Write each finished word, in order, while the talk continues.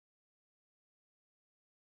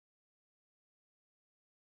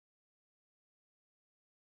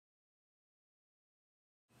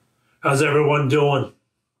How's everyone doing?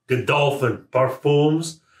 Godolphin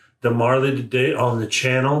Parfums, the Marlaide today on the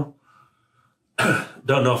channel.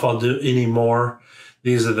 Don't know if I'll do any more.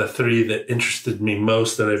 These are the three that interested me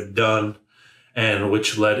most that I've done, and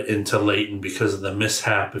which led into Leighton because of the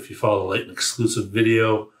mishap. If you follow the Leighton exclusive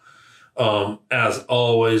video, as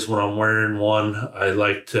always, when I'm wearing one, I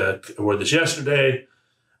like to wear this yesterday,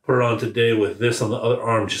 put it on today with this on the other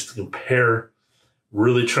arm just to compare.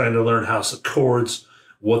 Really trying to learn house of chords,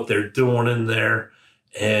 what they're doing in there,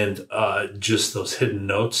 and just those hidden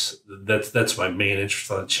notes. That's my main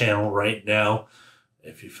interest on the channel right now.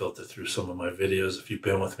 If you filter through some of my videos, if you've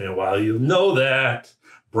been with me a while, you'll know that.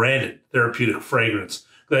 Branded Therapeutic Fragrance.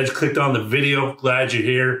 Glad you clicked on the video. Glad you're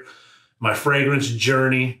here. My fragrance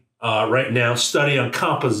journey right now. Study on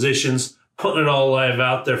compositions. Putting it all live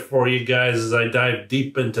out there for you guys as I dive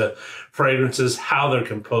deep into fragrances, how they're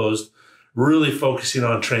composed. Really focusing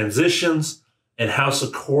on transitions and house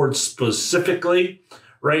of chords specifically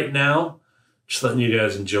right now. Just letting you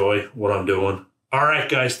guys enjoy what I'm doing. All right,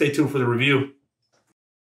 guys, stay tuned for the review.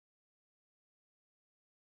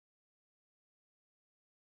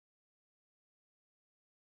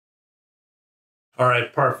 All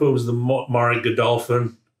right, Parfums, the Marlaide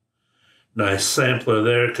Godolphin. Nice sampler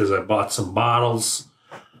there because I bought some bottles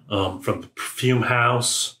from the Perfume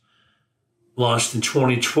house. Launched in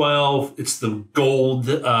 2012. It's the gold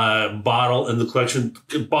bottle in the collection.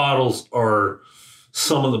 Bottles are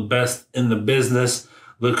some of the best in the business.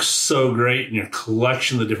 Looks so great in your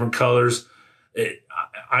collection, the different colors.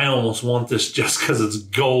 I almost want this just because it's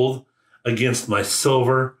gold against my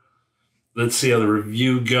silver. Let's see how the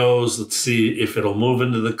review goes. Let's see if it'll move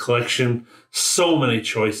into the collection. So many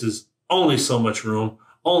choices, only so much room,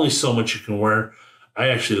 only so much you can wear. I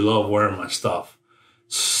actually love wearing my stuff.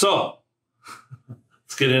 So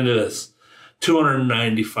let's get into this.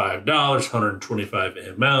 $295, 125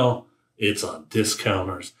 ml. It's on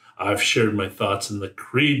discounters. I've shared my thoughts in the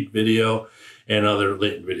Creed video and other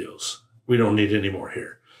Leighton videos. We don't need any more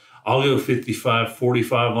here. I'll go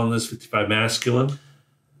 55-45 on this, 55 masculine.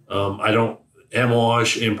 I don't,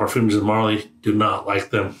 Amouage and Parfums and Marlaide do not like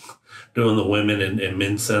them doing the women and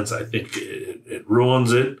men scents. I think it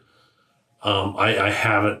ruins it. I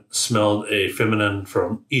haven't smelled a feminine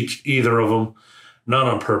from either of them. Not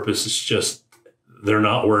on purpose. It's just they're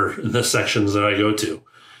not where in the sections that I go to.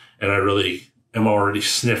 And I really am already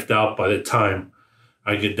sniffed out by the time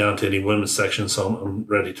I get down to any women's section. So I'm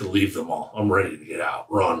ready to leave them all. I'm ready to get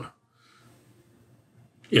out, run.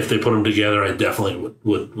 If they put them together, I definitely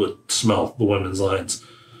would smell the women's lines.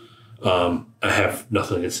 I have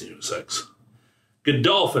nothing against the unisex.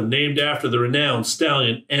 Godolphin, named after the renowned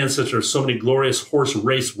stallion ancestor of so many glorious horse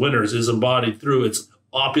race winners, is embodied through its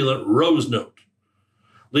opulent rose note,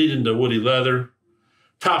 leading to woody leather.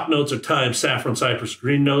 Top notes are thyme, saffron, cypress,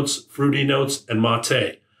 green notes, fruity notes, and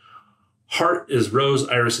mate. Heart is rose,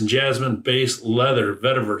 iris, and jasmine. Base, leather,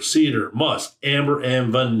 vetiver, cedar, musk, amber,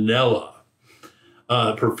 and vanilla.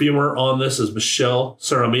 Perfumer on this is Michelle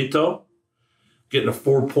Ceramito, getting a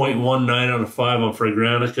 4.19 out of 5 on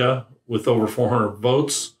Fragrantica with over 400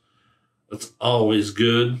 votes. That's always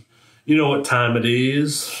good. You know what time it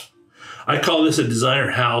is. I call this a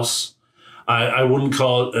designer house. I wouldn't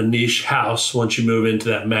call it a niche house once you move into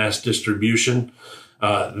that mass distribution.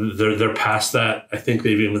 They're past that. I think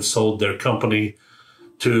they've even sold their company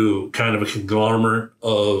to kind of a conglomerate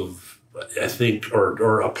of, I think,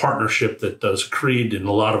 or a partnership that does Creed and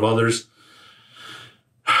a lot of others.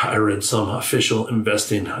 I read some official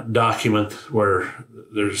investing document where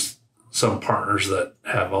there's some partners that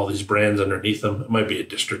have all these brands underneath them. It might be a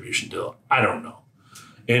distribution deal. I don't know.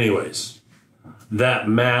 Anyways, that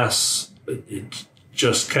mass, it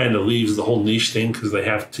just kind of leaves the whole niche thing because they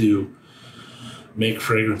have to make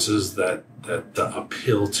fragrances that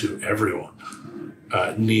appeal to everyone.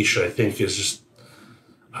 Niche, I think, is just,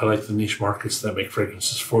 I like the niche markets that make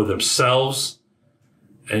fragrances for themselves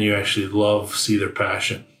and you actually see their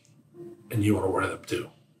passion and you want to wear them too.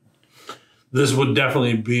 This would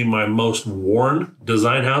definitely be my most worn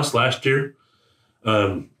design house last year.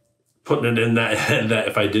 Putting it in that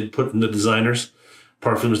if I did put in the designers,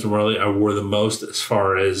 Parfums de Marlaide, I wore the most as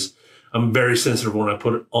far as I'm very sensitive when I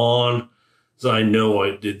put it on. So I know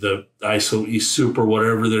I did the ISO E Super,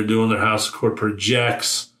 whatever they're doing, their house chord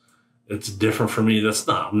projects. It's different for me.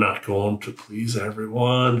 I'm not going to please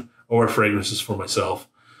everyone or fragrances for myself.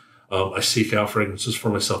 I seek out fragrances for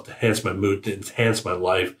myself to enhance my mood, to enhance my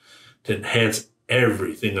life, to enhance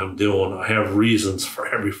everything I'm doing. I have reasons for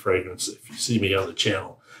every fragrance. If you see me on the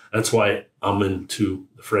channel, that's why I'm into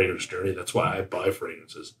the fragrance journey. That's why I buy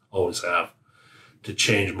fragrances, always have, to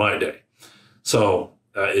change my day. So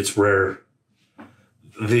it's rare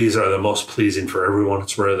these are the most pleasing for everyone.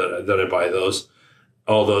 It's rare that I buy those,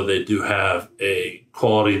 although they do have a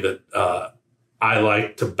quality that I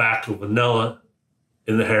like: tobacco, vanilla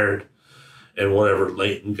in the hair, and whatever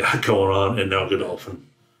Leighton got going on, and now Godolphin.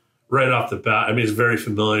 Right off the bat, I mean, it's very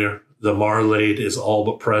familiar. The Marlaide is all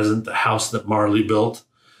but present. The house that Marley built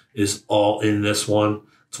is all in this one.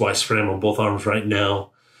 That's why I spray them on both arms right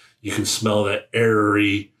now. You can smell that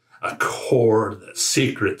airy accord, that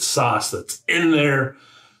secret sauce that's in there.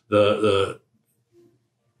 The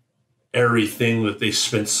airy thing that they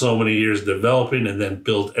spent so many years developing and then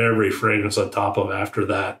built every fragrance on top of after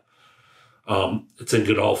that. It's in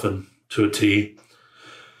Godolphin to a T.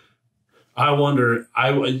 I wonder,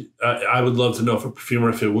 I would love to know if a perfumer,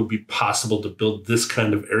 if it would be possible to build this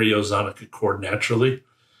kind of izonic accord naturally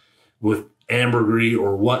with ambergris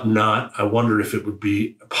or whatnot. I wonder if it would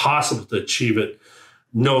be possible to achieve it.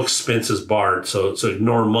 No expenses barred, so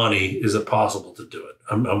ignore money. Is it possible to do it?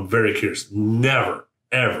 I'm very curious. Never,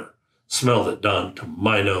 ever smelled it done to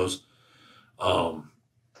my nose.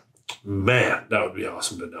 Man, that would be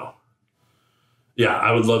awesome to know. Yeah,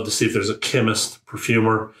 I would love to see if there's a chemist,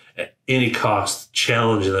 perfumer, at any cost,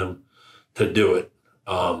 challenge them to do it.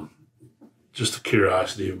 Just a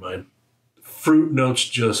curiosity of mine. Fruit notes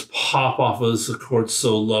just pop off of this accord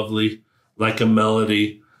so lovely, like a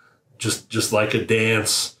melody, just like a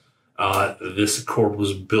dance. This accord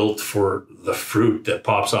was built for the fruit that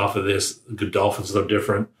pops off of this. Godolphin's no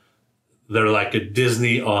different. They're like a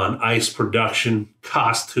Disney on ice production,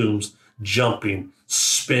 costumes, jumping,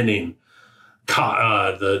 spinning,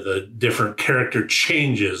 the different character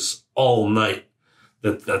changes all night.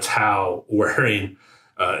 That's how wearing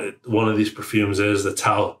one of these perfumes is. That's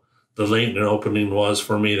how the Leighton opening was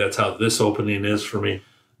for me. That's how this opening is for me.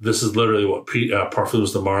 This is literally what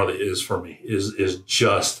Parfums de Marlaide is for me. Is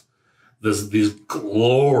just these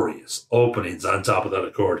glorious openings on top of that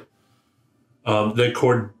accord. The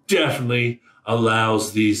accord definitely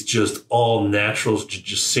allows these just all naturals to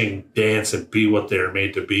just sing, dance, and be what they're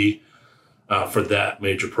made to be. For that,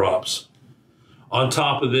 major props. On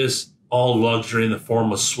top of this, all luxury in the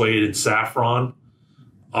form of suede and saffron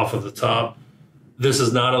off of the top. This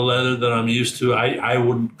is not a leather that I'm used to. I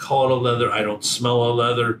wouldn't call it a leather. I don't smell a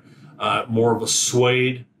leather. More of a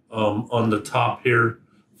suede on the top here.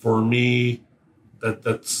 For me,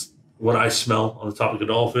 that's what I smell on the top of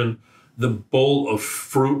Godolphin. The bowl of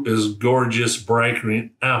fruit is gorgeous. Bright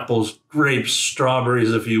green apples, grapes,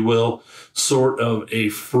 strawberries, if you will. Sort of a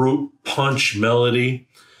fruit punch melody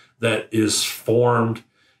that is formed,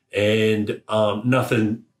 and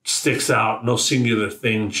nothing sticks out. No singular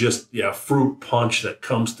thing. Just, yeah, fruit punch that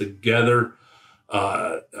comes together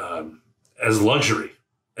as luxury,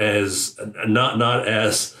 as not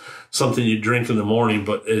as something you drink in the morning,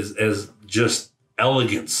 but as just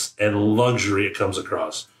elegance and luxury it comes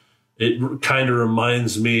across. It kind of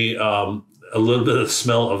reminds me a little bit of the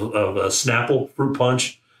smell of a Snapple fruit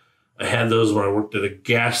punch. I had those when I worked at a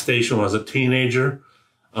gas station when I was a teenager.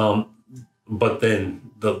 But then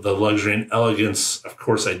the luxury and elegance, of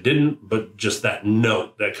course I didn't, but just that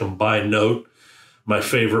note, that combined note. My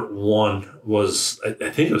favorite one was, I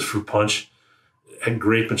think it was fruit punch. It had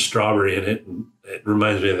grape and strawberry in it. And it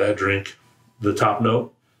reminds me of that drink, the top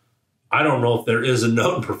note. I don't know if there is a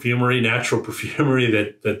note in perfumery, natural perfumery,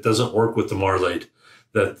 that doesn't work with the Marlaide,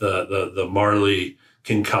 that the Marley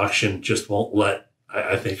concoction just won't let.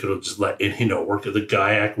 I think it'll just let any note work. The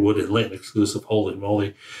Gaiac wood and Leighton exclusive, holy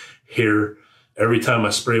moly. Here, every time I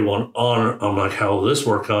spray one on, I'm like, how will this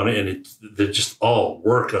work on it? And they just all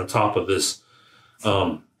work on top of this.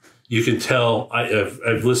 You can tell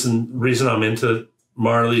I've listened. Reason I'm into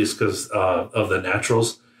Marley is because of the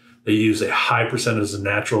naturals. They use a high percentage of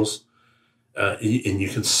naturals. And you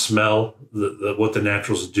can smell what the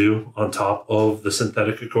naturals do on top of the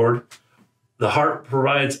synthetic accord. The heart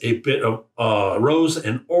provides a bit of rose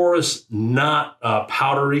and orris, not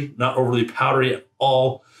powdery, not overly powdery at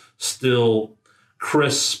all. Still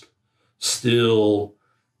crisp, still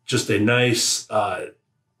just a nice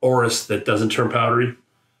orris that doesn't turn powdery.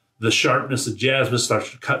 The sharpness of jasmine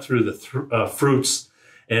starts to cut through the fruits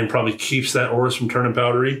and probably keeps that orris from turning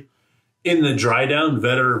powdery. In the dry down,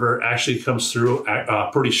 vetiver actually comes through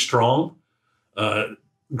pretty strong,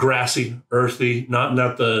 grassy, earthy, not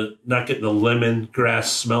getting the lemon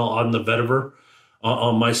grass smell on the vetiver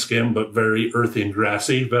on my skin, but very earthy and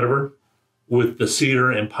grassy vetiver, with the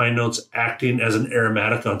cedar and pine notes acting as an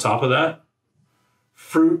aromatic on top of that.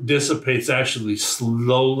 Fruit dissipates actually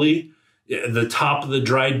slowly. The top of the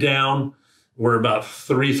dry down, we're about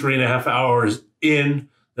 3.5 hours in.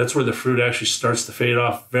 That's where the fruit actually starts to fade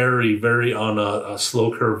off, very, very on a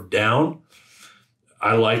slow curve down.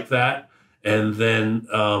 I like that. And then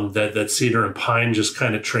that cedar and pine just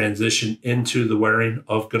kind of transition into the wearing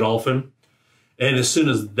of Godolphin. And as soon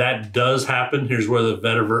as that does happen, here's where the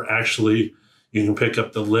vetiver actually, you can pick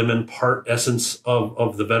up the lemon part essence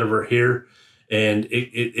of the vetiver here, and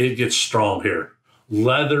it gets strong here.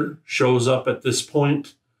 Leather shows up at this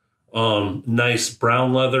point, nice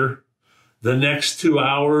brown leather. The next 2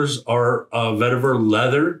 hours are vetiver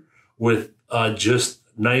leather with just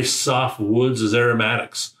nice soft woods as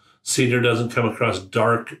aromatics. Cedar doesn't come across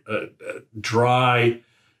dark, dry,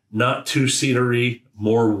 not too cedary,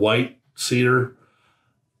 more white cedar.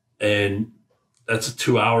 And that's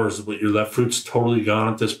 2 hours, but your left fruit's totally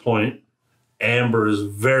gone at this point. Amber is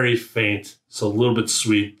very faint, so a little bit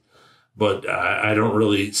sweet, but I don't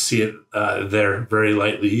really see it there, very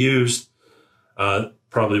lightly used.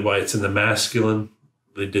 Probably why it's in the masculine.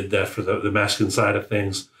 They did that for the masculine side of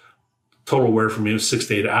things. Total wear for me was 6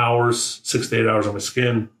 to 8 hours, 6 to 8 hours on my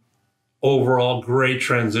skin. Overall, great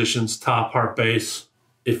transitions, top, heart, base.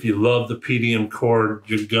 If you love the PDM chord,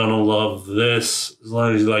 you're gonna love this, as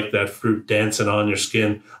long as you like that fruit dancing on your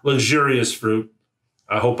skin. Luxurious fruit.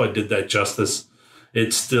 I hope I did that justice.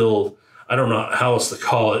 It's still, I don't know how else to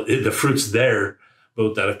call it. The fruit's there, but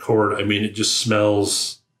with that accord, I mean, it just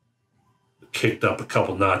smells kicked up a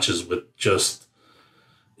couple notches with just,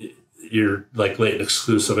 you're like Leighton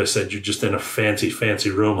exclusive. I said, you're just in a fancy,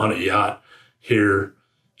 fancy room on a yacht. Here,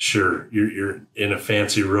 sure, you're in a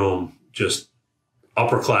fancy room, just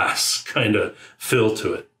upper class kind of feel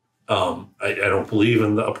to it. I don't believe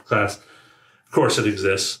in the upper class. Of course it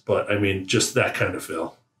exists, but I mean, just that kind of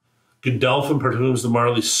feel. Godolphin Perfumes de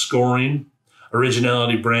Marlaide scoring.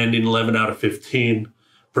 Originality branding, 11 out of 15.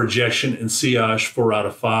 Projection and sillage, 4 out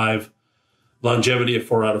of 5. Longevity at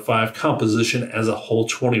 4 out of 5. Composition as a whole,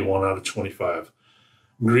 21 out of 25.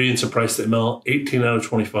 Ingredients and price to ml, 18 out of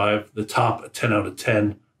 25. The top, a 10 out of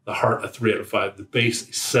 10. The heart, a 3 out of 5. The base,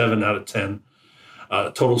 a 7 out of 10.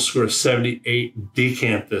 Total score of 78.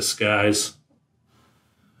 Decant this, guys.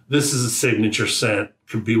 This is a signature scent.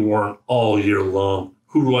 Could be worn all year long.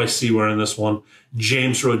 Who do I see wearing this one?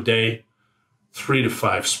 James Roday. 3 to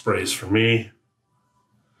 5 sprays for me.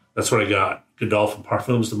 That's what I got. Godolphin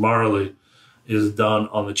Parfums de Marlaide is done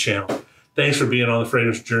on the channel. Thanks for being on the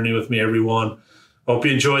fragrance journey with me, everyone. Hope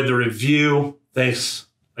you enjoyed the review. Thanks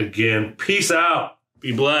again. Peace out.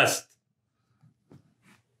 Be blessed.